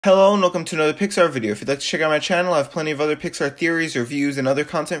Hello and welcome to another Pixar video. If you'd like to check out my channel, I have plenty of other Pixar theories, reviews, and other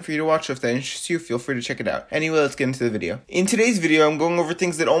content for you to watch, so if that interests you, feel free to check it out. Anyway, let's get into the video. In today's video, I'm going over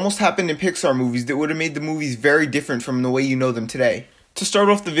things that almost happened in Pixar movies that would have made the movies very different from the way you know them today. To start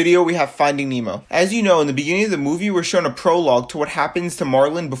off the video, we have Finding Nemo. As you know, in the beginning of the movie, we're shown a prologue to what happens to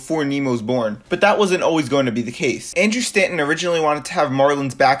Marlin before Nemo's born. But that wasn't always going to be the case. Andrew Stanton originally wanted to have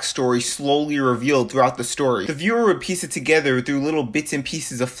Marlin's backstory slowly revealed throughout the story. The viewer would piece it together through little bits and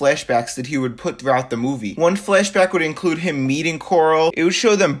pieces of flashbacks that he would put throughout the movie. One flashback would include him meeting Coral. It would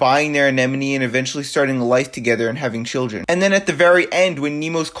show them buying their anemone and eventually starting a life together and having children. And then at the very end, when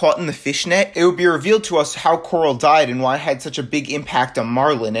Nemo's caught in the fishnet, it would be revealed to us how Coral died and why it had such a big impact on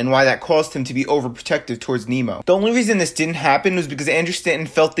Marlin, and why that caused him to be overprotective towards Nemo. The only reason this didn't happen was because Andrew Stanton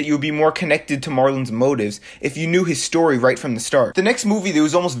felt that you would be more connected to Marlin's motives if you knew his story right from the start. The next movie that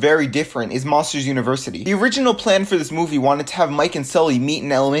was almost very different is Monsters University. The original plan for this movie wanted to have Mike and Sully meet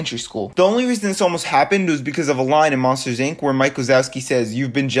in elementary school. The only reason this almost happened was because of a line in Monsters Inc. where Mike Wazowski says,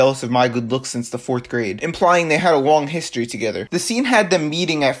 "You've been jealous of my good looks since the 4th grade," implying they had a long history together. The scene had them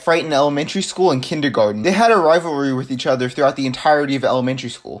meeting at Frighten Elementary School and kindergarten. They had a rivalry with each other throughout the entirety of elementary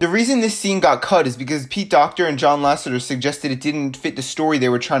school. The reason this scene got cut is because Pete Docter and John Lasseter suggested it didn't fit the story they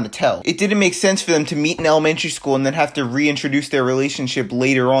were trying to tell. It didn't make sense for them to meet in elementary school and then have to reintroduce their relationship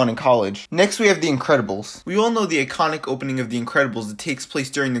later on in college. Next, we have The Incredibles. We all know the iconic opening of The Incredibles that takes place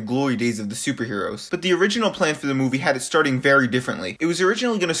during the glory days of the superheroes. But the original plan for the movie had it starting very differently. It was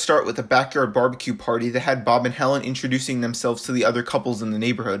originally going to start with a backyard barbecue party that had Bob and Helen introducing themselves to the other couples in the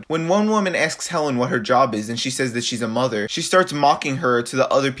neighborhood. When one woman asks Helen what her job is and she says that she's a mother, she starts mocking her to the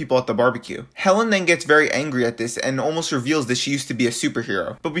other people at the barbecue. Helen then gets very angry at this and almost reveals that she used to be a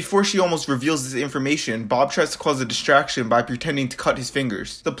superhero. But before she almost reveals this information, Bob tries to cause a distraction by pretending to cut his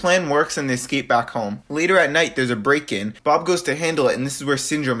fingers. The plan works and they escape back home. Later at night, there's a break-in. Bob goes to handle it, and this is where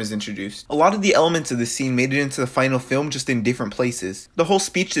Syndrome is introduced. A lot of the elements of this scene made it into the final film, just in different places. The whole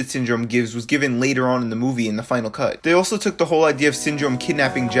speech that Syndrome gives was given later on in the movie in the final cut. They also took the whole idea of Syndrome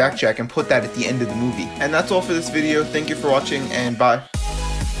kidnapping Jack and put that at the end of the movie. And that's all for this video. Thank you for watching, and bye.